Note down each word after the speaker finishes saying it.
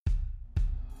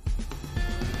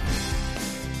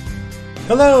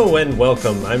Hello and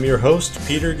welcome. I'm your host,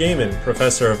 Peter Gaiman,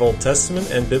 Professor of Old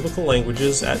Testament and Biblical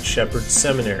Languages at Shepherd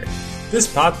Seminary. This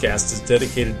podcast is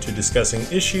dedicated to discussing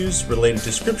issues related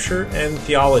to Scripture and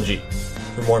theology.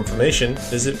 For more information,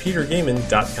 visit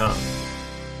petergaiman.com.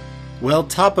 Well,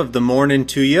 top of the morning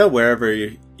to you, wherever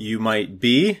you might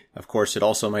be. Of course, it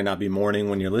also might not be morning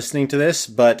when you're listening to this,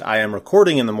 but I am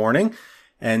recording in the morning,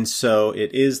 and so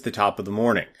it is the top of the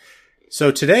morning. So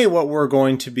today what we're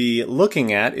going to be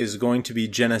looking at is going to be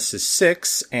Genesis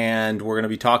 6, and we're going to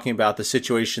be talking about the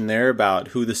situation there, about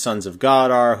who the sons of God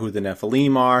are, who the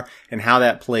Nephilim are, and how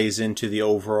that plays into the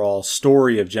overall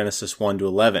story of Genesis 1 to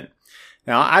 11.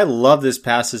 Now, I love this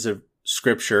passage of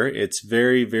Scripture. It's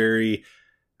very, very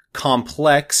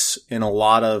complex in a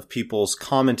lot of people's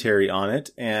commentary on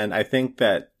it, and I think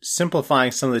that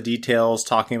simplifying some of the details,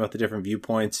 talking about the different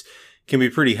viewpoints, can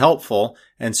be pretty helpful.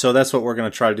 And so that's what we're going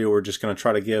to try to do. We're just going to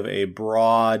try to give a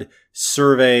broad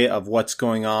survey of what's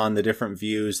going on, the different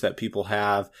views that people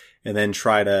have, and then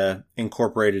try to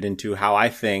incorporate it into how I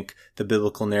think the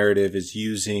biblical narrative is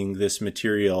using this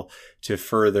material to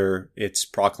further its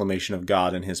proclamation of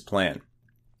God and his plan.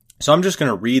 So I'm just going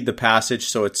to read the passage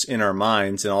so it's in our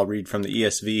minds, and I'll read from the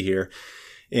ESV here.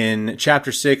 In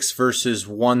chapter 6, verses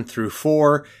 1 through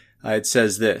 4, it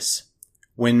says this: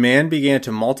 When man began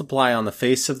to multiply on the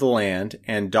face of the land,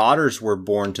 and daughters were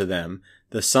born to them,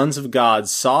 the sons of God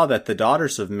saw that the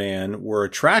daughters of man were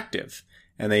attractive,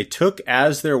 and they took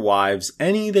as their wives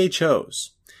any they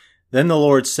chose. Then the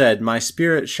Lord said, My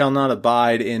spirit shall not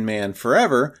abide in man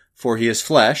forever, for he is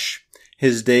flesh.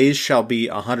 His days shall be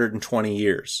 120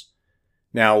 years.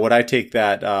 Now, would I take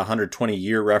that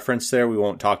 120-year reference there? We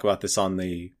won't talk about this on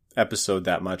the episode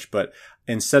that much, but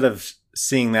instead of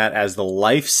seeing that as the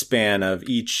lifespan of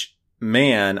each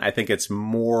man, I think it's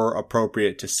more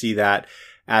appropriate to see that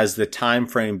as the time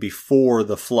frame before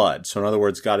the flood. So in other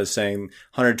words, God is saying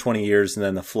 120 years and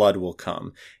then the flood will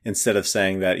come, instead of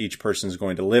saying that each person is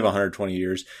going to live 120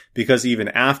 years, because even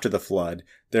after the flood,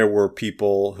 there were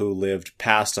people who lived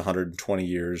past 120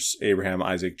 years, Abraham,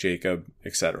 Isaac, Jacob,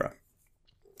 etc.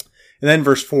 And then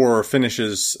verse 4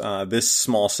 finishes this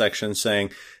small section saying,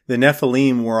 The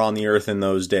Nephilim were on the earth in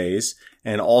those days,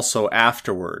 and also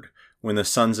afterward, when the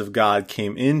sons of God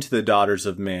came into the daughters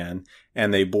of man,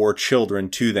 and they bore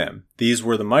children to them. These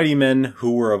were the mighty men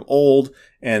who were of old,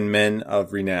 and men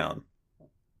of renown.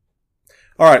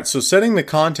 All right, so setting the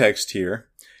context here,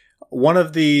 one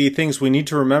of the things we need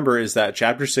to remember is that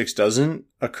chapter 6 doesn't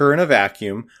occur in a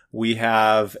vacuum. We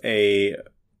have a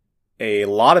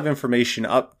lot of information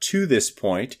up to this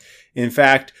point. In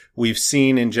fact, we've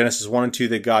seen in Genesis 1 and 2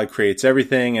 that God creates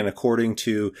everything, and according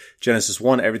to Genesis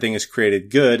 1, everything is created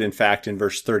good. In fact, in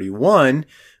verse 31,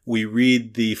 we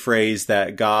read the phrase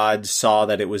that God saw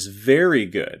that it was very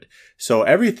good. So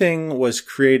everything was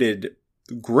created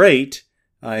great.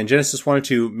 In Genesis 1 and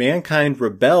 2, mankind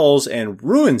rebels and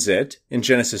ruins it in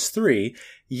Genesis 3.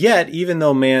 Yet, even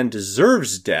though man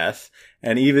deserves death,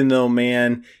 and even though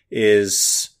man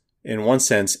is, in one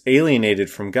sense, alienated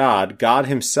from God, God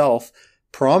himself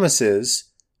promises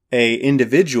a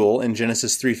individual in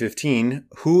Genesis 3:15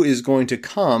 who is going to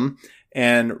come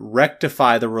and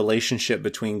rectify the relationship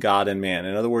between God and man.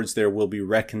 In other words, there will be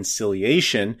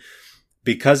reconciliation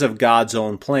because of God's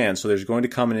own plan. So there's going to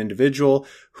come an individual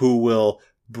who will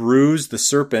bruise the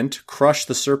serpent, crush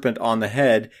the serpent on the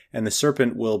head, and the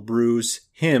serpent will bruise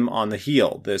him on the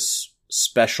heel. This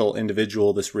special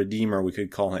individual, this redeemer, we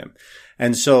could call him.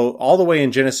 And so all the way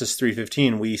in Genesis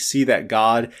 3:15, we see that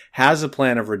God has a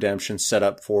plan of redemption set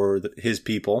up for his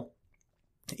people,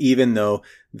 even though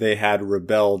they had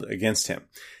rebelled against him.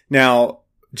 Now,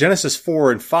 Genesis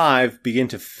 4 and 5 begin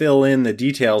to fill in the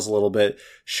details a little bit,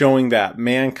 showing that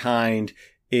mankind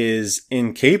is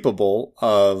incapable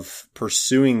of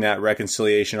pursuing that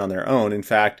reconciliation on their own. In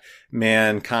fact,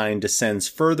 mankind descends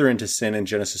further into sin in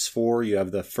Genesis 4. You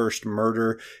have the first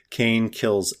murder. Cain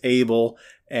kills Abel,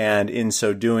 and in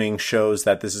so doing shows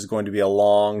that this is going to be a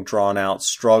long, drawn-out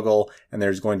struggle, and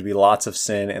there's going to be lots of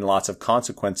sin and lots of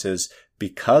consequences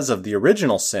because of the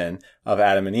original sin of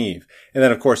Adam and Eve. And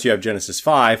then, of course, you have Genesis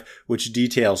 5, which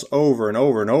details over and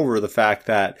over and over the fact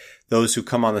that those who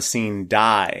come on the scene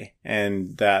die.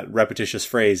 And that repetitious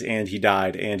phrase, and he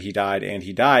died, and he died, and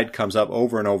he died, comes up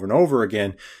over and over and over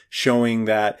again, showing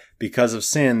that because of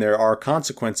sin, there are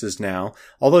consequences now.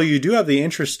 Although you do have the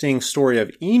interesting story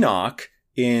of Enoch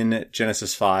in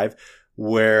Genesis 5,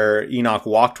 where Enoch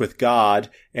walked with God,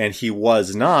 and he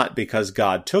was not because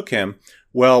God took him.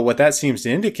 Well, what that seems to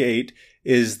indicate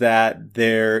is that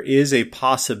there is a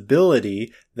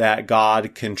possibility that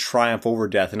God can triumph over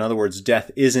death. In other words, death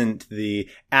isn't the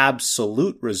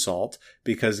absolute result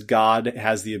because God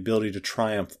has the ability to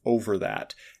triumph over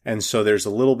that. And so there's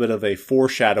a little bit of a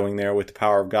foreshadowing there with the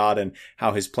power of God and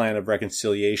how his plan of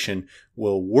reconciliation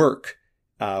will work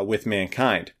with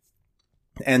mankind.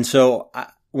 And so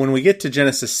when we get to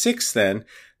Genesis 6, then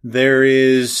there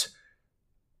is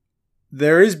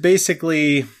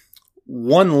basically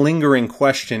one lingering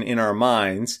question in our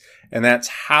minds, and that's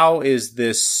how is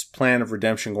this plan of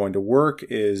redemption going to work?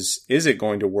 Is it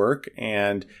going to work?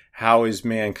 And how is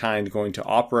mankind going to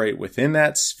operate within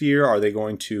that sphere? Are they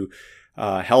going to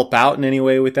help out in any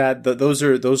way with that? Those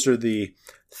are the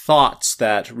thoughts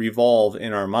that revolve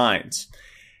in our minds.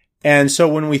 And so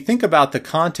when we think about the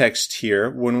context here,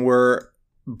 when we're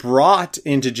brought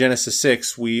into Genesis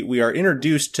 6, we are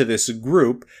introduced to this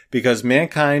group because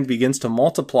mankind begins to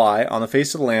multiply on the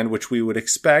face of the land, which we would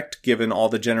expect given all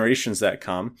the generations that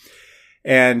come.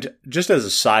 And just as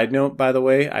a side note, by the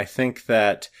way, I think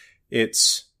that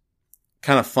it's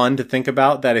kind of fun to think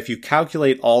about that if you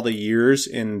calculate all the years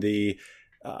in the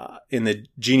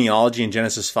genealogy in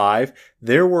Genesis 5,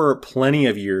 there were plenty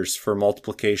of years for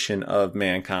multiplication of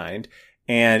mankind.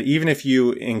 And even if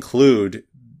you include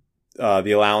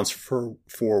the allowance for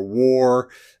war,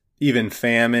 even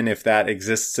famine, if that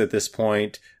exists at this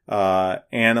point,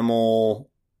 animal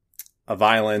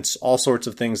violence, all sorts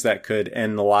of things that could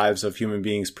end the lives of human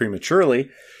beings prematurely.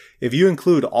 If you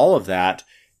include all of that,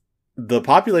 the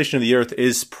population of the earth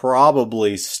is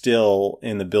probably still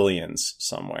in the billions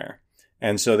somewhere.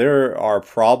 And so there are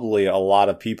probably a lot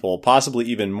of people, possibly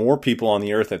even more people on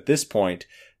the earth at this point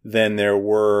than there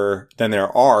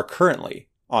are currently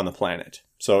on the planet.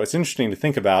 So it's interesting to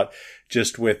think about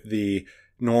just with the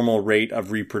normal rate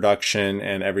of reproduction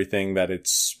and everything that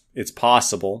it's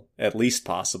possible, at least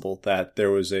possible, that there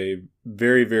was a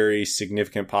very, very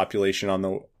significant population on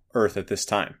the earth at this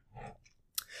time.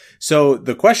 So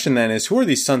the question then is, who are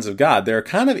these sons of God? They're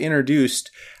kind of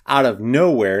introduced out of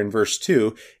nowhere in verse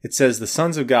 2. It says, the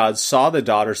sons of God saw the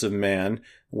daughters of man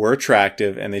were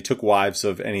attractive, and they took wives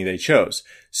of any they chose.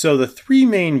 So the three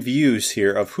main views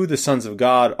here of who the sons of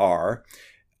God are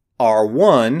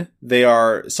one, they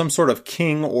are some sort of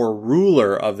king or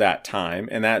ruler of that time,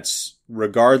 and that's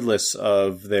regardless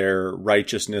of their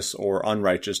righteousness or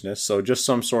unrighteousness. So just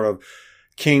some sort of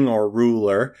king or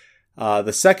ruler.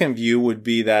 The second view would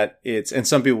be that and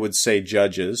some people would say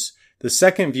judges. The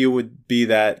second view would be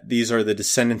that these are the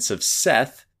descendants of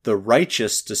Seth, the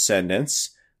righteous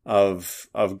descendants of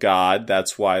God.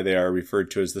 That's why they are referred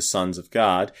to as the sons of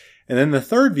God. And then the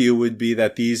third view would be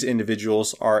that these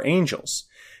individuals are angels.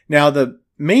 Now, the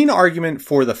main argument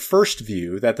for the first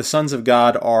view, that the sons of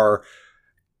God are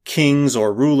kings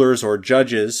or rulers or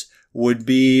judges, would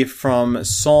be from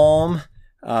Psalm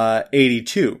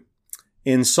 82.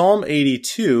 In Psalm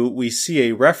 82, we see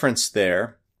a reference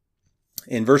there.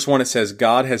 In verse 1, it says,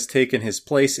 God has taken his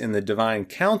place in the divine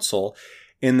council.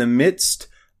 In the midst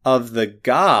of the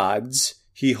gods,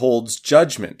 he holds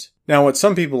judgment. Now, what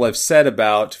some people have said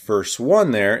about verse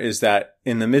 1 there is that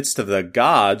in the midst of the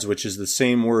gods, which is the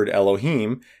same word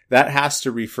Elohim, that has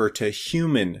to refer to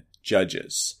human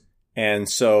judges. And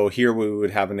so here we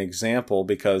would have an example,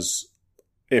 because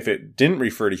if it didn't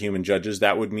refer to human judges,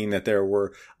 that would mean that there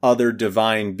were other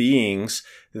divine beings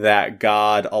that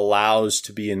God allows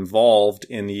to be involved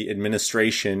in the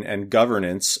administration and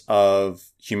governance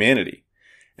of humanity.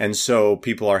 And so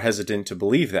people are hesitant to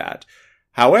believe that.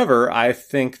 However, I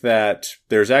think that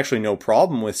there's actually no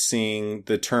problem with seeing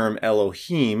the term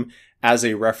Elohim as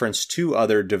a reference to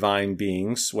other divine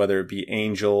beings, whether it be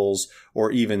angels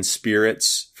or even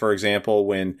spirits. For example,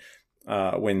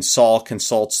 when Saul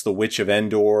consults the witch of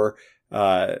Endor,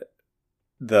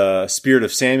 the spirit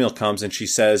of Samuel comes and she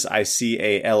says, I see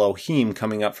a Elohim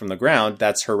coming up from the ground.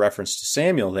 That's her reference to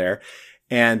Samuel there.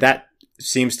 And that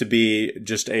seems to be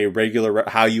just a regular,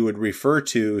 how you would refer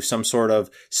to some sort of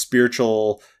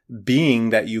spiritual being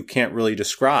that you can't really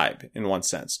describe in one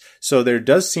sense. So there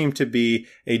does seem to be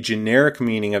a generic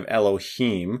meaning of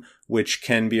Elohim, which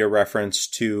can be a reference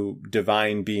to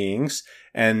divine beings.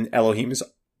 And Elohim is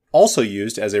also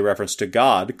used as a reference to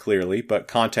God, clearly, but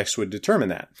context would determine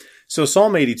that. So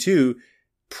Psalm 82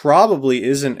 probably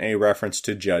isn't a reference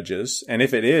to judges. And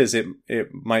if it is, it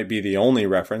might be the only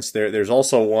reference. There's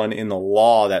also one in the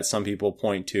law that some people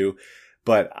point to,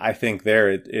 but I think there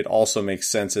it also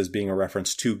makes sense as being a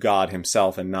reference to God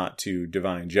himself and not to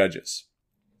divine judges.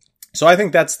 So I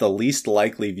think that's the least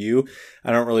likely view.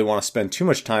 I don't really want to spend too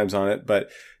much time on it, but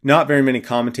not very many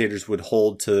commentators would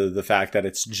hold to the fact that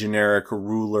it's generic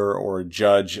ruler or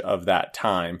judge of that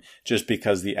time, just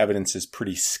because the evidence is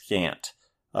pretty scant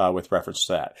with reference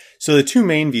to that. So the two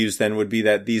main views then would be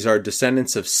that these are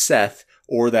descendants of Seth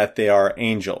or that they are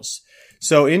angels.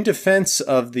 So in defense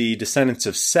of the descendants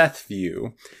of Seth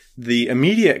view, the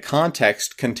immediate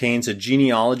context contains a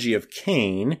genealogy of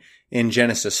Cain in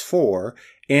Genesis 4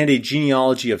 and a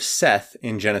genealogy of Seth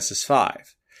in Genesis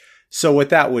 5. So what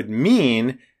that would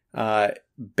mean,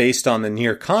 based on the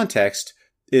near context,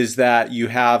 is that you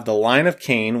have the line of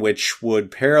Cain, which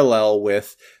would parallel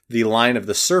with the line of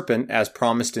the serpent as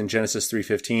promised in Genesis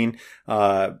 3:15,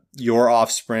 your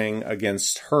offspring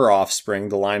against her offspring,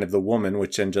 the line of the woman,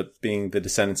 which ends up being the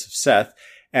descendants of Seth,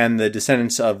 and the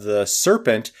descendants of the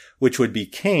serpent, which would be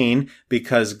Cain,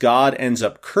 because God ends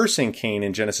up cursing Cain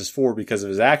in Genesis 4 because of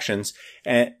his actions,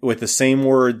 and with the same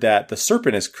word that the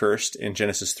serpent is cursed in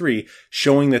Genesis 3,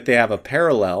 showing that they have a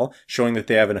parallel, showing that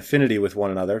they have an affinity with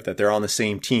one another, that they're on the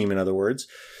same team, in other words.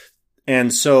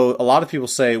 And so a lot of people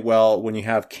say, well, when you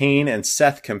have Cain and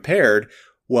Seth compared,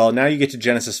 well, now you get to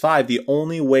Genesis 5, the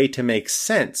only way to make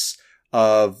sense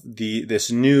of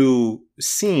this new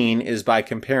scene is by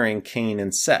comparing Cain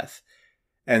and Seth.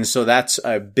 And so that's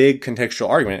a big contextual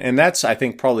argument. And that's, I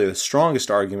think, probably the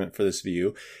strongest argument for this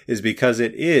view, is because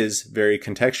it is very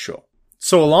contextual.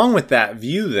 So along with that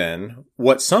view then,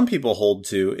 what some people hold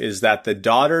to is that the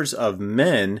daughters of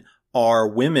men are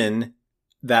women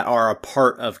that are a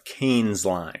part of Cain's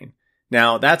line.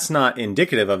 Now, that's not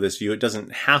indicative of this view. It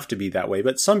doesn't have to be that way.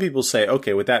 But some people say,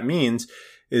 okay, what that means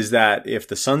is that if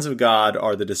the sons of God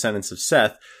are the descendants of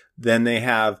Seth, then they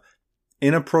have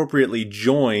inappropriately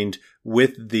joined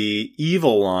with the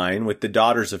evil line, with the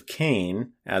daughters of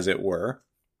Cain, as it were.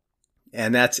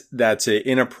 And that's an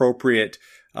inappropriate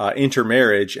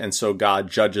intermarriage, and so God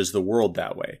judges the world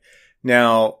that way.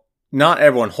 Now, not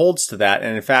everyone holds to that,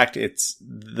 and in fact, it's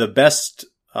the best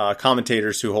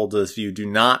commentators who hold to this view do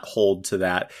not hold to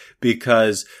that,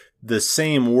 because the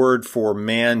same word for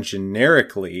man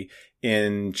generically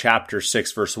in chapter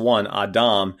 6, verse 1,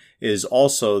 Adam, is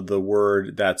also the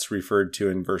word that's referred to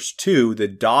in verse 2, the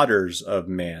daughters of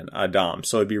man, Adam.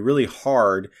 So it'd be really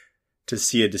hard to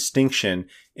see a distinction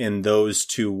in those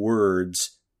two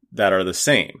words that are the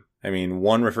same. I mean,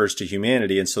 one refers to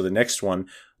humanity, and so the next one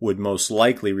would most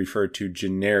likely refer to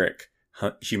generic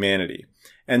humanity.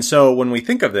 And so when we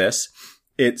think of this,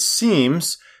 it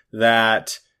seems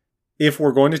that if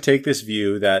we're going to take this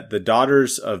view that the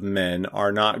daughters of men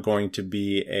are not going to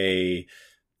be a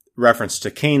reference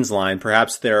to Cain's line,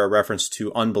 perhaps they're a reference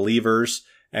to unbelievers,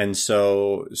 and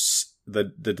so the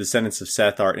descendants of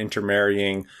Seth are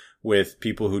intermarrying with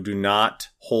people who do not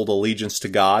hold allegiance to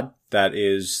God. That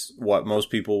is what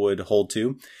most people would hold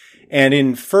to. And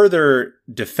in further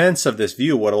defense of this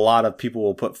view, what a lot of people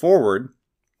will put forward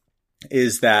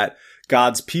is that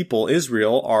God's people,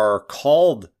 Israel, are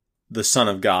called the Son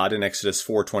of God in Exodus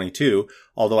 4:22,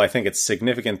 although I think it's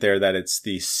significant there that it's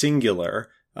the singular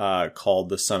called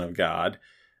the Son of God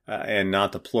and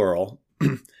not the plural.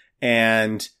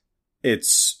 And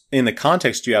it's in the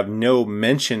context, you have no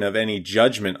mention of any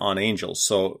judgment on angels.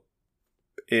 So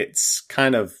it's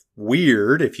kind of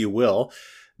weird, if you will,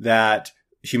 that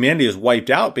humanity is wiped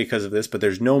out because of this, but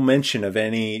there's no mention of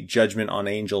any judgment on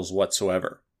angels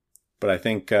whatsoever. But I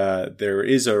think there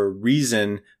is a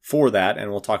reason for that, and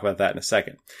we'll talk about that in a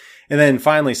second. And then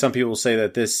finally, some people say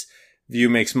that this view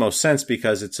makes most sense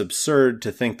because it's absurd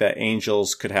to think that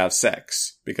angels could have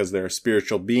sex, because they're a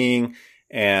spiritual being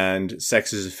and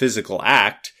sex is a physical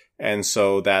act. And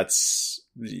so that's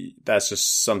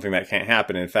just something that can't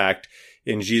happen. In fact,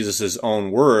 in Jesus'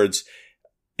 own words,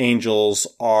 angels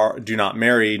do not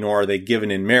marry, nor are they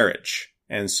given in marriage.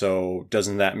 And so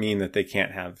doesn't that mean that they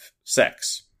can't have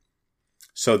sex?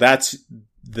 So that's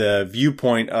the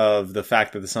viewpoint of the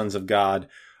fact that the sons of God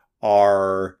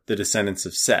are the descendants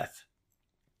of Seth.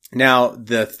 Now,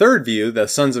 the third view, the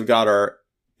sons of God are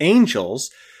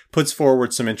angels, puts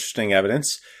forward some interesting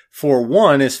evidence. For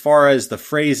one, as far as the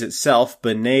phrase itself,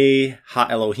 B'nai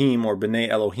Ha-Elohim or B'nai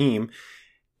Elohim,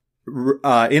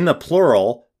 in the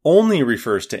plural, only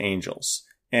refers to angels.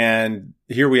 And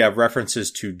here we have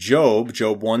references to Job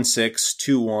 1:6,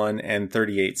 2:1, and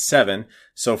 38:7.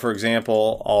 So, for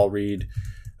example, I'll read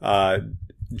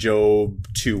Job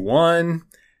 2:1.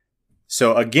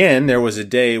 So again, there was a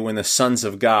day when the sons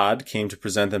of God came to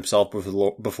present themselves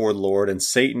before the Lord, and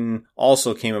Satan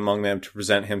also came among them to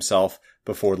present himself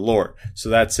before the Lord. So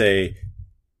that's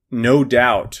no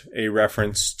doubt a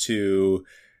reference to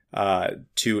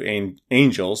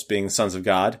angels being the sons of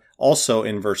God. Also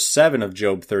in verse 7 of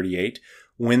Job 38,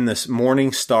 when the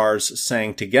morning stars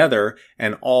sang together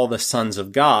and all the sons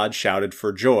of God shouted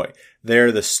for joy.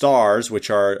 There the stars, which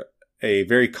are a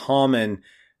very common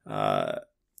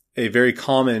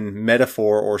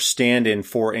metaphor or stand-in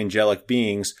for angelic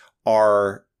beings,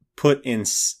 are put in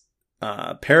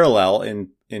parallel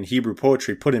in Hebrew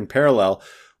poetry, put in parallel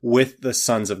with the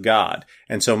sons of God.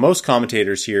 And so most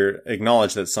commentators here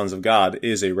acknowledge that sons of God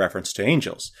is a reference to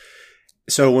angels.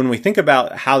 So when we think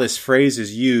about how this phrase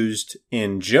is used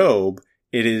in Job,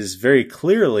 it is very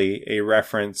clearly a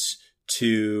reference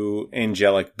to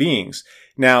angelic beings.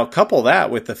 Now, couple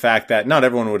that with the fact that not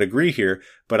everyone would agree here,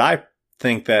 but I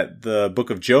think that the book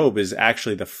of Job is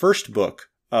actually the first book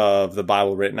of the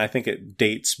Bible written. I think it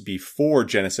dates before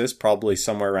Genesis, probably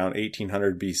somewhere around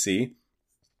 1800 BC.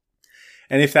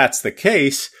 And if that's the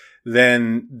case,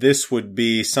 then this would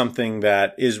be something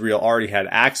that Israel already had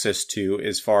access to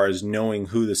as far as knowing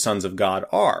who the sons of God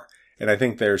are. And I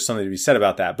think there's something to be said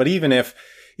about that. But even if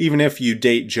you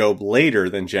date Job later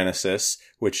than Genesis,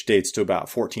 which dates to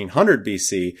about 1400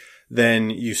 BC,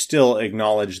 then you still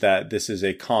acknowledge that this is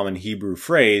a common Hebrew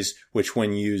phrase, which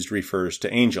when used refers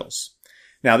to angels.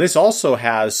 Now, this also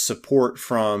has support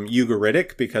from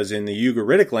Ugaritic, because in the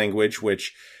Ugaritic language,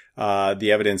 which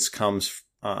the evidence comes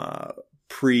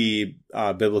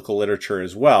pre-biblical literature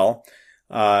as well,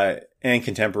 and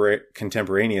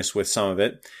contemporaneous with some of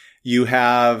it, you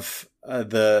have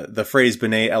the phrase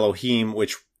B'nai Elohim,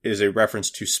 which is a reference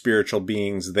to spiritual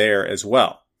beings there as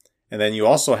well. And then you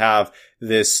also have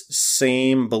this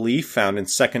same belief found in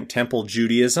Second Temple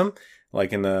Judaism,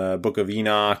 like in the Book of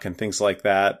Enoch and things like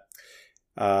that.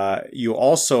 You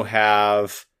also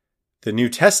have the New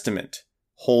Testament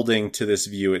holding to this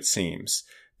view, it seems.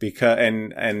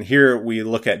 And here we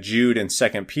look at Jude and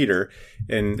 2 Peter.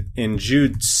 In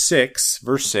Jude 6,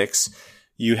 verse 6,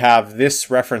 you have this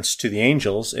reference to the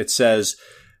angels. It says,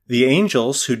 "The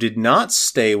angels who did not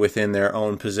stay within their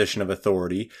own position of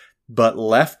authority, but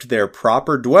left their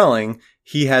proper dwelling,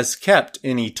 he has kept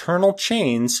in eternal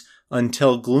chains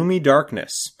until gloomy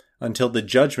darkness, until the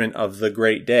judgment of the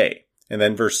great day." And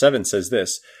then verse 7 says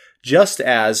this, "Just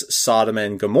as Sodom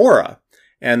and Gomorrah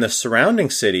and the surrounding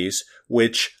cities,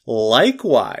 which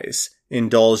likewise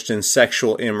indulged in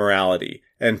sexual immorality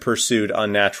and pursued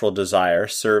unnatural desire,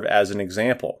 serve as an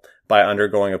example by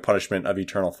undergoing a punishment of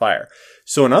eternal fire."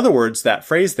 So in other words, that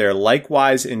phrase there,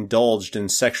 likewise indulged in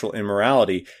sexual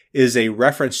immorality, is a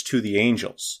reference to the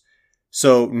angels.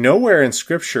 So nowhere in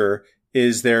Scripture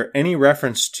is there any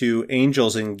reference to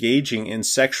angels engaging in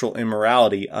sexual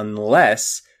immorality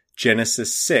unless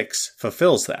Genesis 6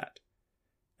 fulfills that.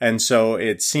 And so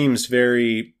it seems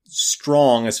very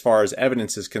strong as far as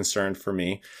evidence is concerned for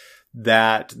me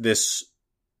that this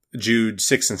Jude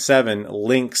 6 and 7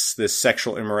 links this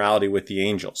sexual immorality with the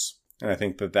angels. And I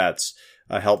think that that's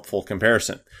a helpful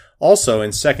comparison. Also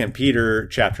in 2 Peter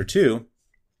chapter 2,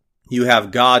 you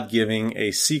have God giving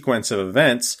a sequence of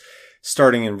events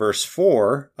starting in verse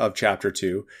 4 of chapter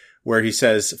 2, where he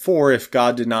says, "For if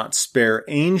God did not spare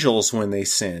angels when they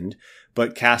sinned,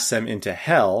 but cast them into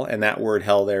hell," and that word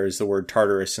hell there is the word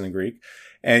Tartarus in the Greek,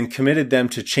 "and committed them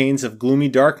to chains of gloomy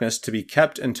darkness to be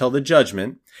kept until the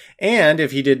judgment. And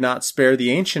if he did not spare the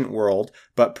ancient world,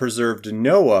 but preserved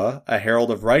Noah, a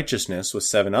herald of righteousness, with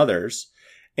 7 others,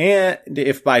 and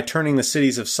if by turning the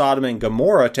cities of Sodom and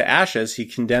Gomorrah to ashes, he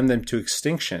condemned them to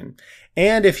extinction,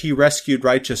 and if he rescued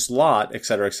righteous Lot,"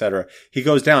 etc., etc. He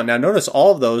goes down. Now notice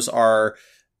all of those are,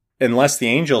 unless the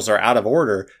angels are out of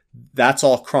order, that's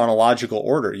all chronological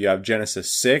order. You have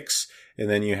Genesis 6, and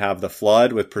then you have the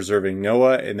flood with preserving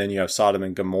Noah, and then you have Sodom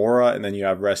and Gomorrah, and then you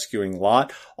have rescuing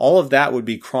Lot. All of that would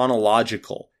be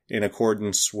chronological in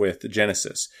accordance with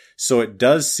Genesis. So it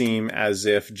does seem as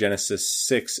if Genesis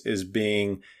 6 is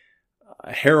being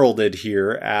heralded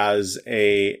here as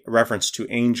a reference to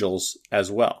angels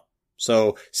as well.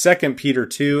 So 2 Peter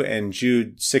 2 and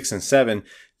Jude 6 and 7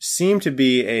 seem to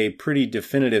be a pretty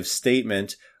definitive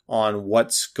statement on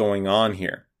what's going on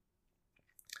here.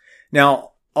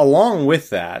 Now, along with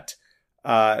that,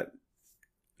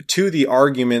 to the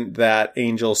argument that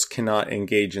angels cannot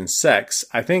engage in sex,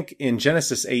 I think in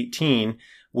Genesis 18,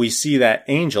 we see that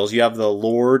angels, you have the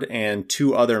Lord and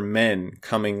 2 other men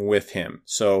coming with him.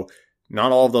 So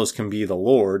not all of those can be the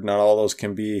Lord, not all of those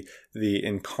can be the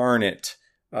incarnate,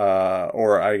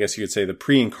 or I guess you could say the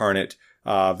pre-incarnate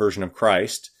version of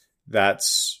Christ.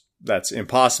 That's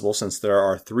impossible since there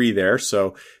are 3 there.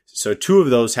 So 2 of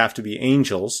those have to be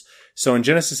angels. So in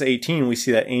Genesis 18, we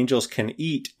see that angels can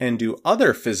eat and do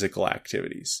other physical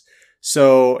activities.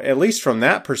 So at least from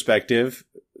that perspective,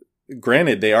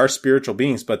 granted, they are spiritual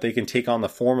beings, but they can take on the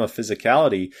form of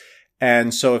physicality.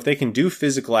 And so if they can do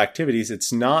physical activities,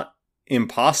 it's not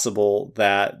impossible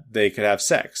that they could have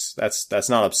sex. That's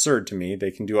not absurd to me.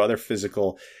 They can do other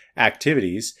physical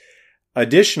activities.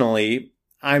 Additionally,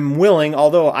 I'm willing,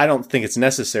 although I don't think it's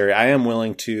necessary, I am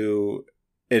willing to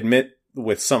admit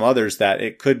with some others that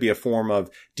it could be a form of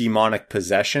demonic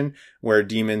possession where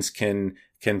demons can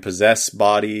possess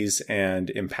bodies and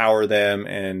empower them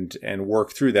and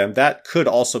work through them. That could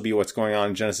also be what's going on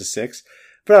in Genesis 6,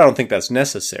 but I don't think that's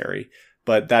necessary.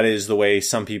 But that is the way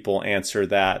some people answer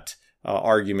that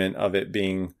argument of it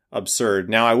being absurd.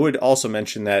 Now, I would also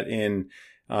mention that in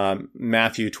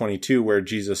Matthew 22, where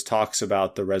Jesus talks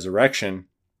about the resurrection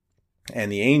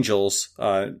and the angels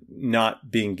not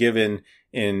being given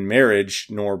in marriage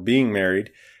nor being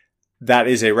married, that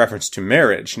is a reference to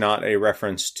marriage, not a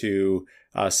reference to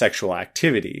sexual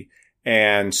activity.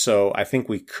 And so I think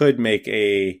we could make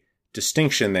a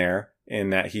distinction there in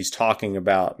that he's talking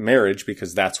about marriage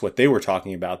because that's what they were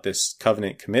talking about, this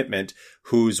covenant commitment,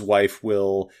 whose wife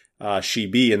will she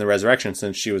be in the resurrection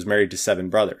since she was married to 7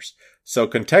 brothers. So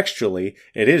contextually,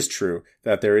 it is true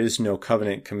that there is no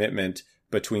covenant commitment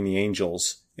between the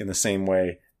angels in the same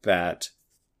way that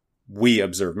we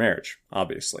observe marriage,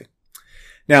 obviously.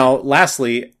 Now,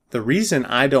 lastly, the reason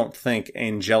I don't think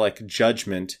angelic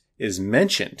judgment is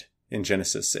mentioned in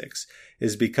Genesis 6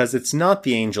 is because it's not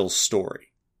the angel's story.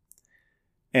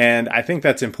 And I think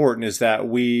that's important, is that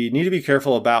we need to be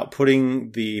careful about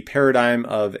putting the paradigm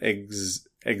of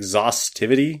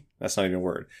exhaustivity, that's not even a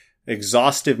word,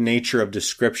 exhaustive nature of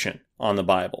description on the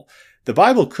Bible. The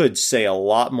Bible could say a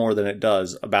lot more than it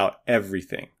does about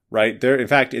everything, right? In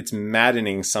fact, it's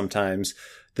maddening sometimes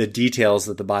the details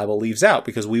that the Bible leaves out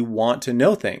because we want to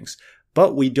know things,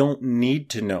 but we don't need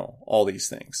to know all these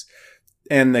things.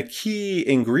 And the key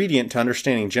ingredient to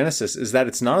understanding Genesis is that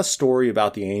it's not a story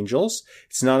about the angels.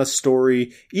 It's not a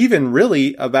story even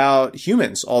really about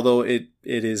humans, although it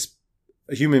is,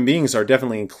 human beings are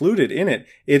definitely included in it.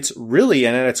 It's really,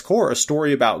 and at its core, a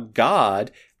story about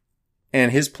God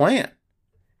and his plan.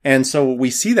 And so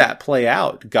we see that play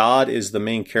out. God is the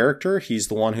main character. He's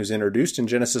the one who's introduced in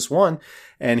Genesis 1,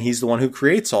 and he's the one who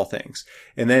creates all things.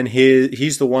 And then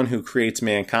he's the one who creates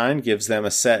mankind, gives them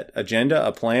a set agenda,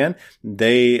 a plan.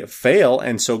 They fail,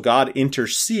 and so God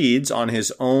intercedes on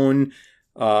his own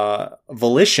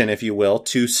volition, if you will,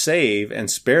 to save and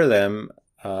spare them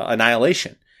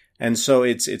annihilation. And so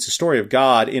it's a story of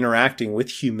God interacting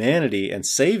with humanity and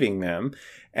saving them.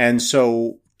 And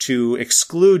so to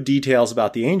exclude details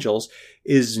about the angels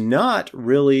is not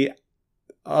really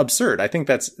absurd. I think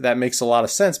that makes a lot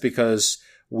of sense because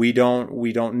we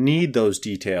don't need those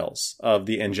details of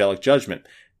the angelic judgment.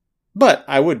 But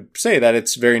I would say that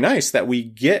it's very nice that we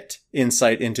get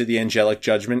insight into the angelic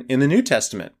judgment in the New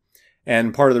Testament.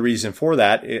 And part of the reason for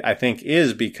that, I think,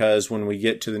 is because when we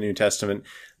get to the New Testament,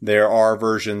 there are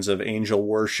versions of angel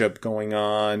worship going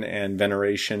on and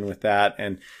veneration with that.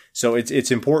 And so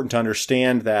it's important to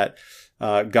understand that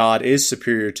God is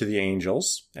superior to the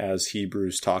angels, as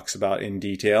Hebrews talks about in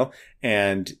detail,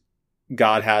 and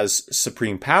God has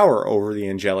supreme power over the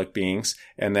angelic beings,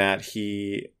 and that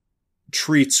he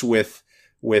treats with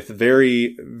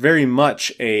very, very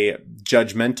much a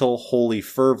judgmental, holy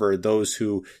fervor those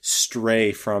who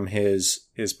stray from his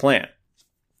plan.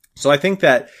 So I think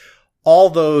that all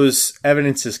those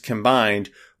evidences combined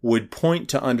would point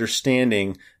to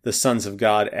understanding the sons of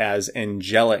God as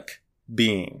angelic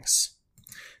beings.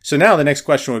 So now the next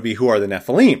question would be, who are the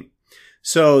Nephilim?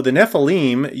 So the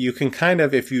Nephilim, you can kind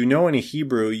of, if you know any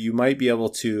Hebrew, you might be able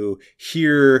to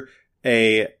hear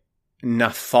a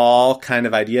Naphal kind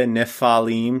of idea,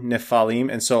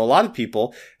 Nephalim. And so a lot of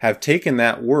people have taken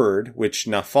that word, which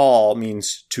Naphal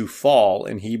means to fall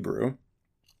in Hebrew.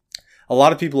 A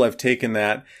lot of people have taken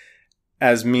that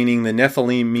as meaning the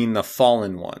Nephilim mean the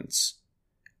fallen ones.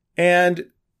 And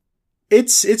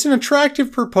it's an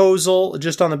attractive proposal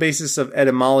just on the basis of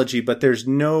etymology, but there's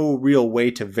no real way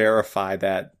to verify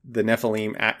that the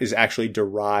Nephilim is actually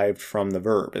derived from the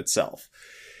verb itself.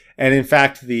 And in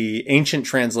fact, the ancient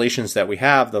translations that we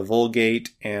have, the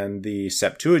Vulgate and the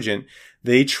Septuagint,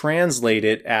 they translate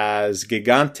it as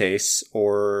gigantes,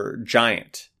 or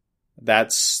giant.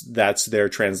 That's their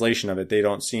translation of it. They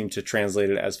don't seem to translate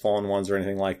it as fallen ones or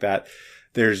anything like that.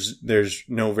 There's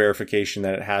no verification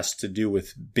that it has to do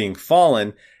with being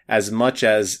fallen as much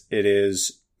as it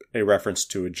is a reference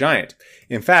to a giant.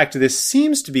 In fact, this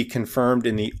seems to be confirmed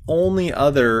in the only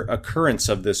other occurrence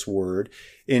of this word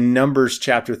in Numbers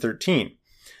chapter 13.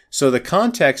 So the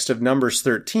context of Numbers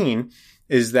 13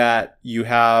 is that you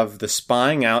have the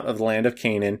spying out of the land of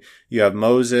Canaan. You have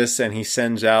Moses, and he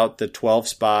sends out the 12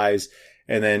 spies,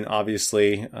 And then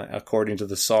obviously, according to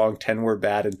the song, 10 were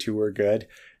bad and 2 were good.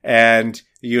 And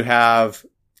you have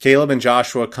Caleb and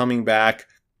Joshua coming back.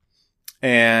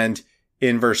 And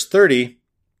in verse 30,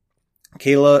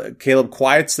 Caleb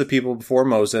quiets the people before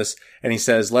Moses, and he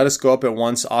says, "Let us go up at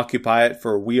once, occupy it,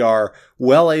 for we are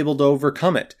well able to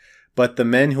overcome it." But the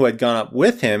men who had gone up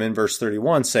with him in verse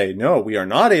 31 say, "No, we are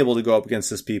not able to go up against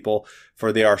this people,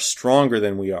 for they are stronger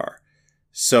than we are."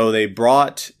 So they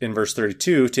brought, in verse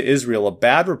 32, to Israel a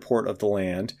bad report of the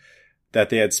land that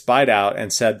they had spied out,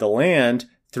 and said, "The land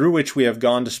through which we have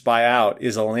gone to spy out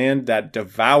is a land that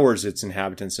devours its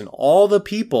inhabitants, and all the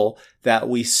people that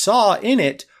we saw in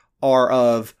it are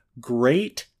of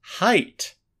great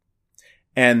height.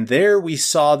 And there we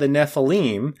saw the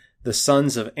Nephilim, the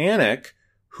sons of Anak,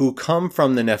 who come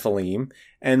from the Nephilim,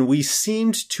 and we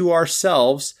seemed to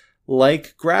ourselves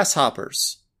like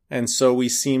grasshoppers, and so we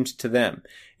seemed to them."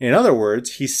 In other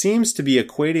words, he seems to be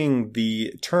equating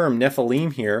the term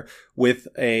Nephilim here with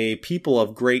a people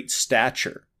of great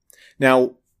stature.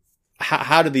 Now,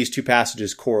 how do these two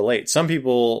passages correlate? Some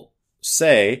people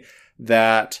say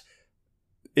that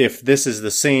if this is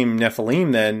the same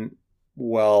Nephilim, then,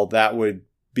 well, that would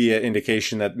be an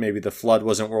indication that maybe the flood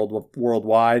wasn't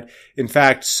worldwide. In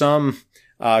fact, some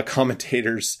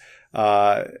commentators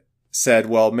said,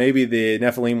 well, maybe the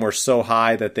Nephilim were so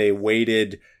high that they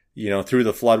waded, through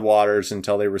the floodwaters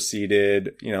until they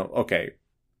receded. Okay.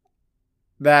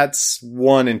 That's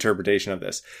one interpretation of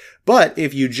this. But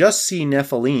if you just see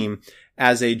Nephilim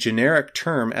as a generic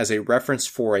term, as a reference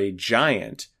for a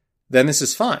giant, then this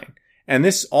is fine. And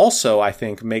this also, I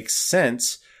think, makes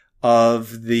sense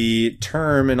of the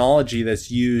terminology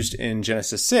that's used in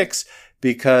Genesis 6,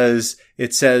 because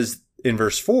it says in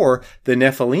verse 4, the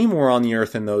Nephilim were on the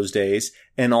earth in those days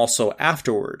and also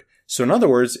afterward. So in other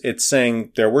words, it's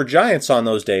saying there were giants on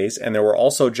those days and there were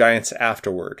also giants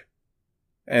afterward.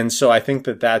 And so I think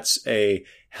that that's a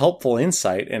helpful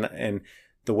insight. And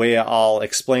the way I'll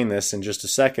explain this in just a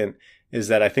second is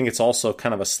that I think it's also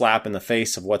kind of a slap in the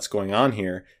face of what's going on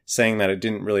here, saying that it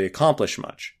didn't really accomplish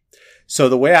much. So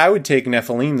the way I would take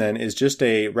Nephilim then is just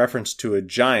a reference to a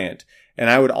giant. And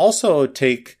I would also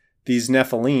take these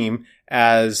Nephilim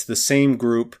as the same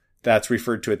group that's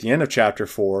referred to at the end of chapter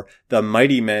 4, the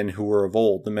mighty men who were of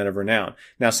old, the men of renown.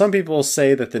 Now, some people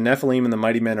say that the Nephilim and the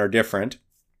mighty men are different,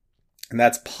 and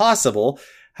that's possible.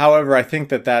 However, I think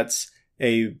that that's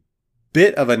a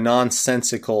bit of a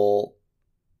nonsensical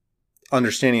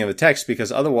understanding of the text,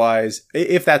 because otherwise,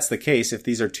 if that's the case, if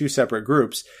these are two separate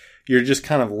groups, you're just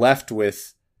kind of left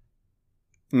with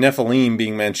Nephilim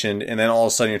being mentioned, and then all of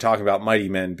a sudden you're talking about mighty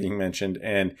men being mentioned,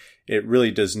 and it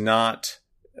really does not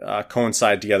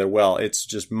coincide together well. It's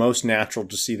just most natural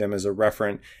to see them as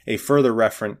a further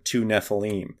referent to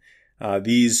Nephilim.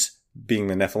 These being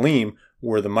the Nephilim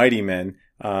were the mighty men.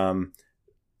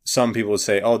 Some people would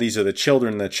say, oh, these are the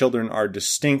children. The children are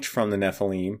distinct from the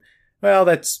Nephilim. Well,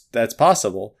 that's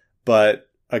possible. But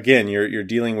again, you're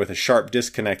dealing with a sharp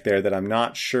disconnect there that I'm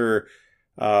not sure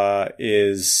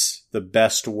is the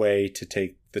best way to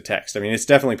take the text. I mean, it's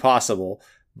definitely possible,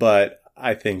 but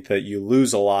I think that you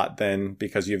lose a lot then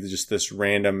because you have just this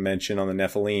random mention on the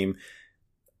Nephilim.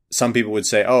 Some people would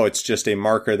say, oh, it's just a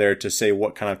marker there to say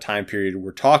what kind of time period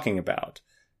we're talking about.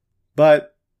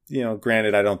 But,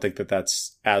 granted, I don't think that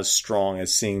that's as strong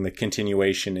as seeing the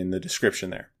continuation in the description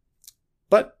there.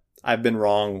 But I've been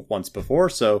wrong once before,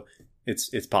 so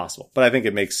it's possible. But I think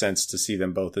it makes sense to see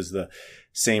them both as the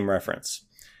same reference.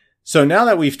 So now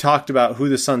that we've talked about who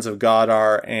the sons of God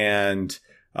are and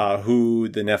who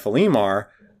the Nephilim are,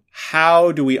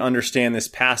 how do we understand this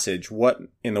passage? What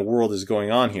in the world is going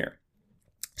on here?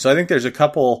 So I think there's a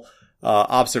couple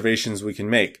observations we can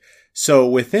make. So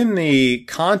within the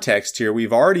context here,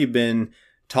 we've already been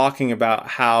talking about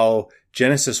how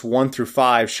Genesis 1 through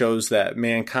 5 shows that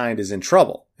mankind is in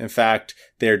trouble. In fact,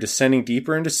 they're descending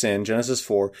deeper into sin, Genesis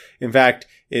 4. In fact,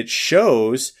 it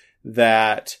shows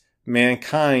that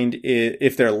mankind,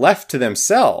 if they're left to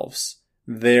themselves,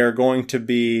 they're going to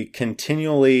be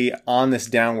continually on this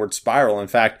downward spiral. In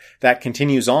fact, that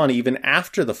continues on even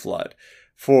after the flood.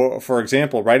 For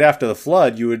example, right after the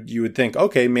flood, you would think,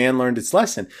 okay, man learned its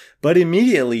lesson. But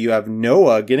immediately you have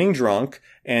Noah getting drunk,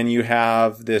 and you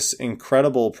have this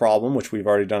incredible problem, which we've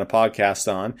already done a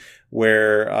podcast on,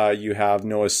 where you have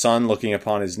Noah's son looking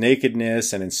upon his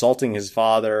nakedness and insulting his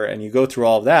father, and you go through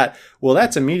all of that. Well,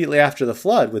 that's immediately after the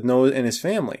flood with Noah and his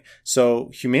family. So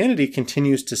humanity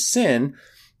continues to sin,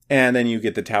 and then you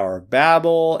get the Tower of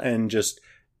Babel, and just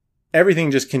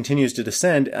everything just continues to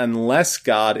descend unless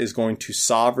God is going to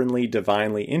sovereignly,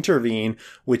 divinely intervene,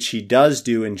 which he does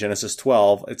do in Genesis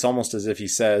 12. It's almost as if he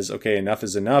says, okay, enough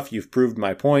is enough. You've proved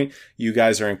my point. You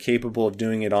guys are incapable of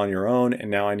doing it on your own, and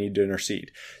now I need to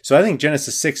intercede. So I think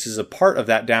Genesis 6 is a part of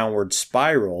that downward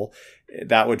spiral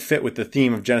that would fit with the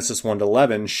theme of Genesis 1 to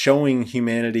 11, showing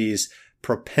humanity's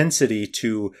propensity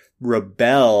to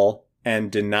rebel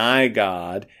and deny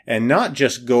God, and not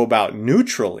just go about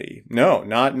neutrally. No,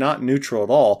 not neutral at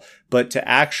all, but to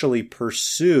actually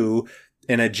pursue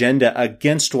an agenda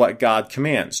against what God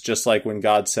commands. Just like when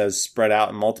God says, spread out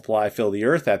and multiply, fill the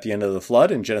earth at the end of the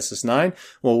flood in Genesis 9.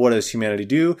 Well, what does humanity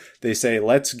do? They say,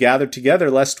 let's gather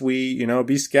together lest we,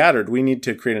 be scattered. We need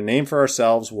to create a name for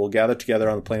ourselves. We'll gather together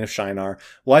on the plain of Shinar.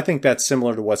 Well, I think that's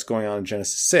similar to what's going on in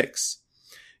Genesis 6.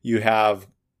 You have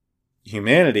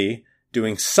humanity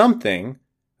doing something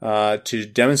to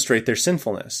demonstrate their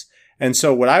sinfulness. And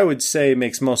so what I would say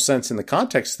makes most sense in the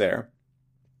context there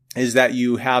is that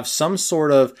you have some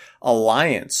sort of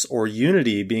alliance or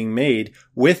unity being made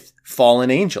with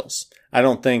fallen angels. I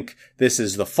don't think this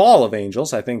is the fall of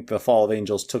angels. I think the fall of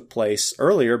angels took place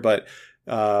earlier, but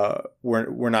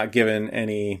we're not given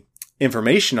any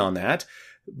information on that.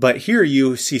 But here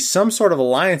you see some sort of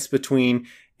alliance between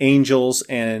angels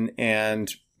and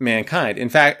mankind. In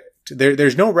fact,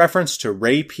 there's no reference to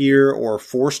rape here or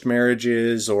forced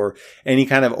marriages or any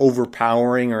kind of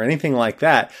overpowering or anything like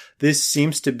that. This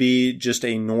seems to be just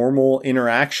a normal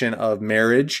interaction of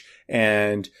marriage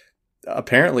and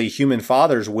apparently human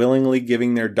fathers willingly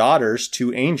giving their daughters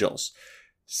to angels.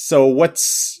 So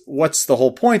what's the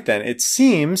whole point then? It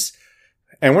seems,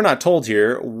 and we're not told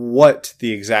here what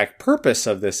the exact purpose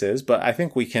of this is, but I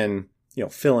think we can,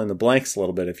 fill in the blanks a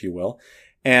little bit, if you will.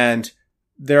 And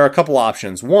there are a couple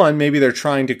options. One, maybe they're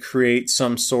trying to create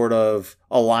some sort of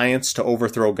alliance to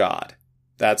overthrow God.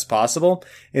 That's possible.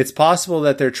 It's possible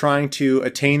that they're trying to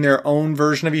attain their own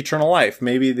version of eternal life.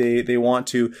 Maybe they want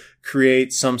to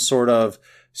create some sort of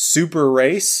super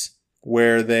race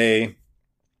where they've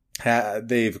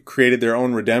created their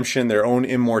own redemption, their own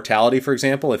immortality, for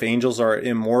example. If angels are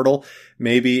immortal,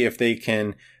 maybe if they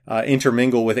can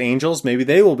intermingle with angels, maybe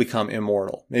they will become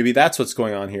immortal. Maybe that's what's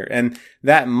going on here. And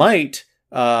that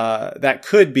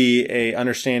could be a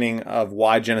understanding of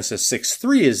why Genesis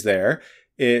 6:3 is there,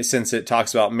 since it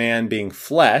talks about man being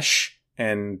flesh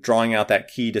and drawing out that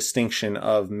key distinction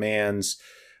of man's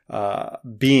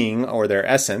being or their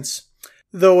essence.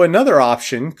 Though another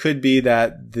option could be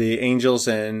that the angels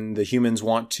and the humans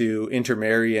want to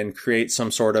intermarry and create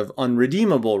some sort of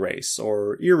unredeemable race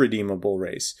or irredeemable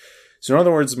race. So in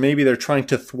other words, maybe they're trying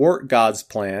to thwart God's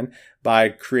plan by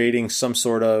creating some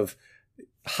sort of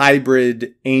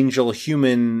hybrid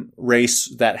angel-human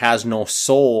race that has no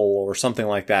soul or something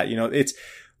like that.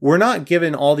 We're not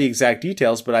given all the exact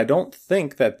details, but I don't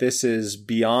think that this is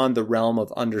beyond the realm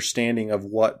of understanding of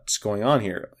what's going on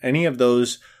here. Any of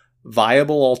those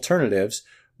viable alternatives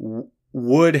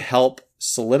would help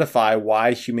solidify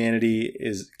why humanity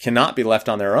cannot be left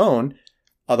on their own.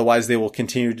 Otherwise, they will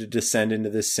continue to descend into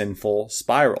this sinful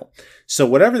spiral. So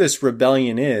whatever this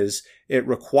rebellion is, it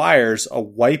requires a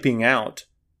wiping out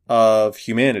of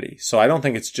humanity. So I don't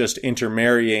think it's just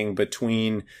intermarrying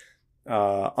between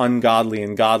ungodly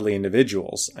and godly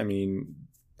individuals. I mean,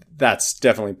 that's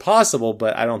definitely possible,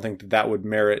 but I don't think that would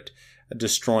merit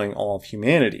destroying all of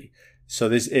humanity. So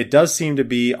it does seem to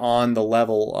be on the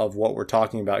level of what we're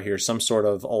talking about here, some sort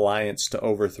of alliance to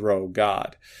overthrow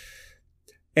God.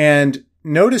 And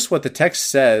notice what the text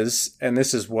says, and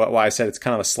this is why I said it's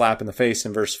kind of a slap in the face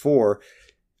in verse 4.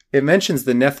 It mentions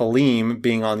the Nephilim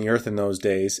being on the earth in those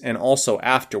days and also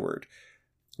afterward.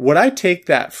 What I take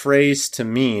that phrase to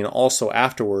mean, also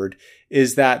afterward,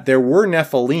 is that there were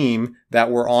Nephilim that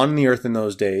were on the earth in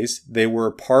those days. They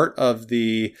were part of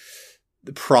the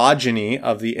progeny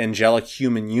of the angelic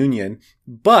human union,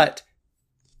 but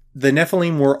the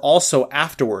Nephilim were also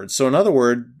afterwards. So in other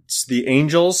words, the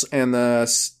angels and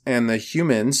the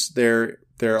humans, their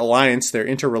alliance, their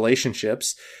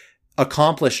interrelationships,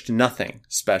 accomplished nothing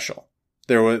special.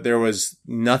 There was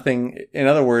nothing. In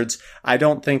other words, I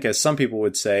don't think, as some people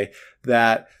would say,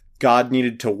 that God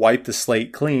needed to wipe the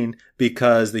slate clean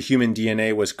because the human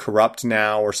DNA was corrupt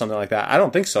now or something like that. I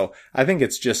don't think so. I think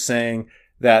it's just saying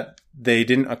that they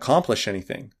didn't accomplish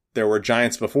anything. There were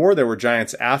giants before, there were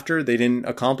giants after. They didn't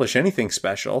accomplish anything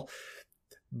special.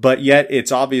 But yet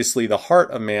it's obviously the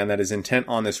heart of man that is intent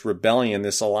on this rebellion,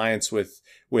 this alliance with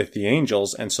the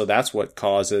angels. And so that's what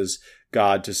causes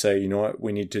God to say, you know what,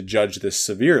 we need to judge this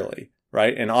severely,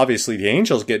 right? And obviously the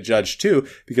angels get judged too,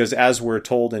 because as we're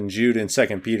told in Jude and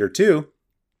 2 Peter 2,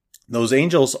 those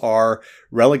angels are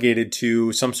relegated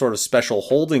to some sort of special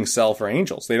holding cell for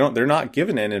angels. They're not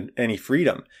given any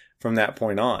freedom from that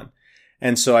point on.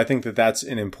 And so I think that that's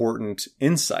an important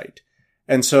insight.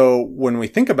 And so when we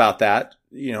think about that,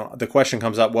 the question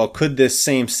comes up, well, could this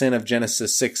same sin of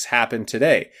Genesis 6 happen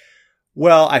today?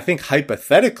 Well, I think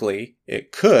hypothetically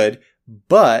it could,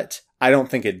 but I don't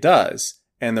think it does.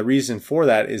 And the reason for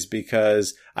that is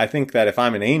because I think that if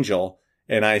I'm an angel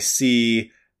and I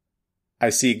see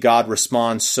God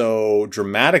respond so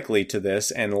dramatically to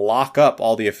this and lock up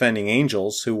all the offending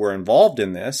angels who were involved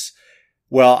in this,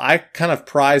 well, I kind of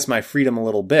prize my freedom a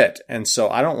little bit. And so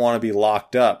I don't want to be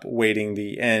locked up waiting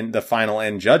the final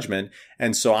end judgment.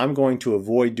 And so I'm going to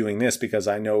avoid doing this because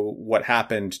I know what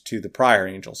happened to the prior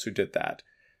angels who did that.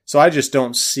 So I just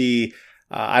don't see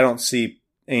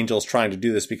angels trying to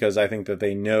do this because I think that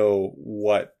they know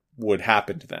what would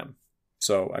happen to them.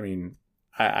 So, I mean,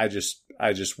 I just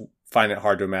find it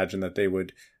hard to imagine that they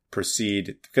would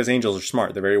proceed because angels are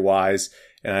smart. They're very wise,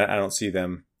 and I don't see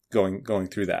them going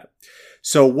through that.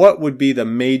 So what would be the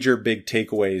major big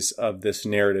takeaways of this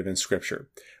narrative in Scripture?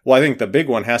 Well, I think the big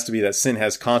one has to be that sin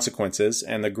has consequences,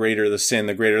 and the greater the sin,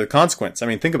 the greater the consequence. I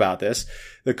mean, think about this.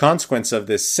 The consequence of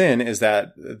this sin is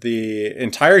that the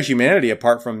entire humanity,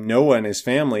 apart from Noah and his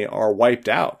family, are wiped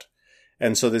out.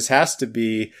 And so this has to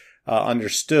be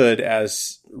understood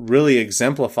as really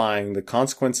exemplifying the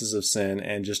consequences of sin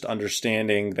and just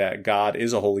understanding that God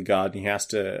is a holy God and he has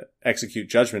to execute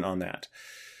judgment on that.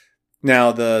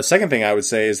 Now, the second thing I would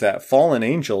say is that fallen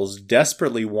angels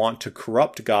desperately want to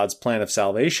corrupt God's plan of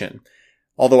salvation.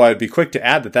 Although I would be quick to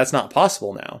add that that's not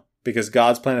possible now because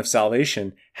God's plan of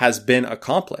salvation has been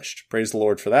accomplished. Praise the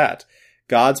Lord for that.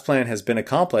 God's plan has been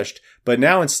accomplished, but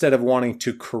now instead of wanting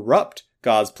to corrupt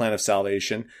God's plan of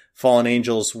salvation, fallen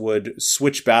angels would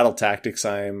switch battle tactics,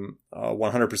 I'm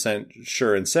 100%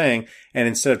 sure in saying, and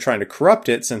instead of trying to corrupt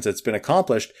it since it's been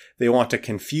accomplished, they want to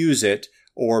confuse it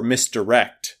or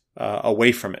misdirect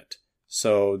away from it.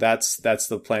 So that's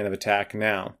the plan of attack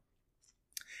now.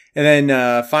 And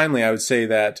then finally, I would say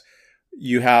that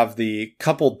you have the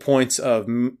coupled points of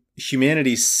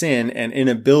humanity's sin and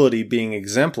inability being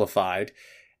exemplified,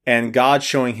 and God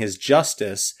showing his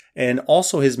justice and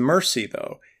also his mercy,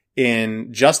 though,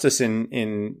 in justice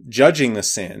in judging the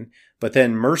sin, but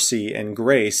then mercy and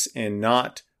grace in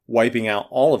not wiping out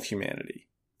all of humanity.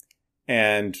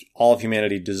 And all of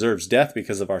humanity deserves death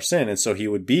because of our sin. And so he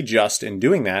would be just in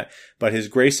doing that. But his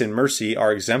grace and mercy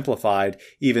are exemplified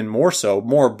even more so,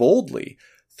 more boldly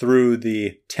through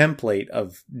the template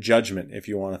of judgment, if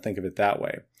you want to think of it that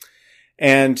way.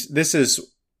 And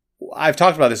I've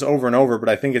talked about this over and over, but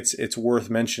I think it's worth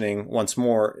mentioning once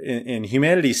more. In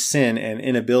humanity's sin and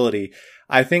inability,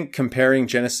 I think comparing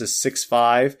Genesis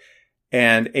 6:5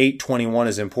 and 8:21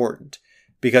 is important.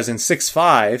 Because in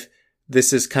 6:5,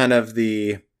 this is kind of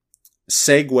the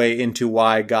segue into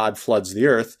why God floods the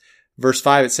earth. Verse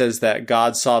 5, it says that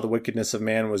God saw the wickedness of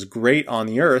man was great on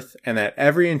the earth, and that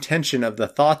every intention of the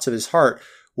thoughts of his heart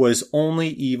was only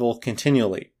evil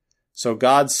continually. So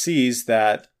God sees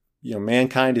that,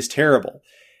 mankind is terrible.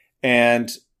 And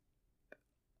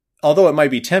although it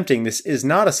might be tempting, this is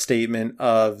not a statement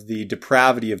of the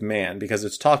depravity of man, because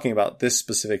it's talking about this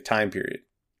specific time period.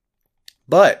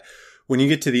 But when you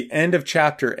get to the end of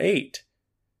chapter 8,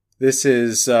 this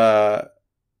is the,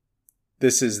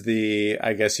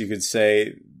 I guess you could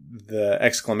say, the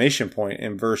exclamation point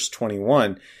in verse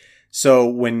 21. So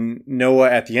when Noah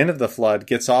at the end of the flood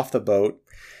gets off the boat,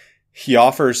 he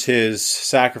offers his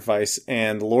sacrifice,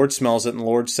 and the Lord smells it, and the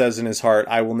Lord says in his heart,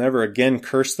 I will never again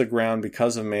curse the ground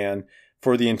because of man,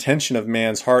 for the intention of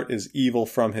man's heart is evil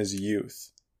from his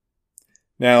youth.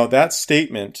 Now, that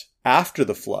statement after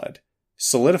the flood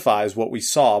solidifies what we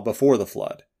saw before the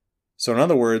flood. So in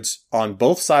other words, on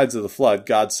both sides of the flood,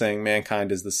 God's saying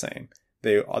mankind is the same.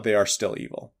 They are still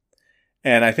evil.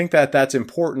 And I think that that's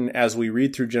important as we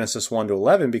read through Genesis 1 to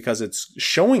 11, because it's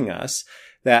showing us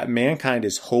that mankind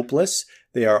is hopeless.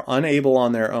 They are unable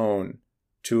on their own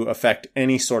to affect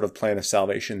any sort of plan of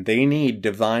salvation. They need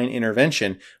divine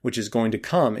intervention, which is going to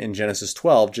come in Genesis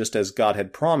 12, just as God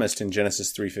had promised in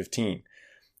Genesis 3:15.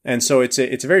 And so it's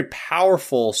a very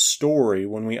powerful story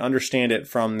when we understand it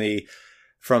from the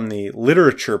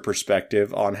literature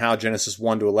perspective on how Genesis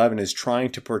 1 to 11 is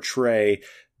trying to portray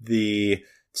the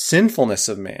sinfulness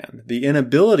of man, the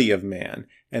inability of man,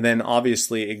 and then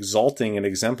obviously exalting and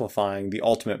exemplifying the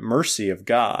ultimate mercy of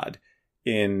God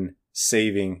in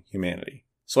saving humanity.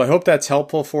 So I hope that's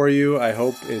helpful for you. I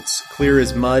hope it's clear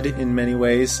as mud in many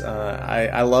ways.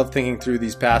 I love thinking through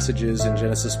these passages in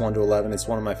Genesis 1 to 11. It's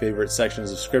one of my favorite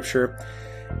sections of Scripture.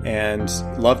 and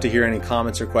love to hear any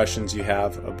comments or questions you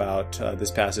have about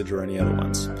this passage or any other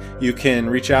ones. You can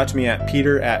reach out to me at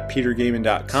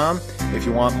peter@petergaming.com. If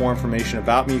you want more information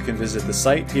about me, you can visit the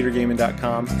site,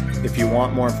 petergaming.com. If you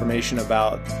want more information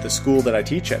about the school that I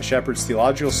teach at Shepherd's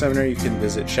Theological Seminary, you can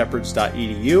visit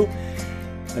shepherds.edu.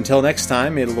 Until next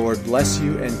time, may the Lord bless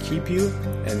you and keep you,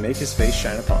 and make his face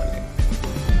shine upon you.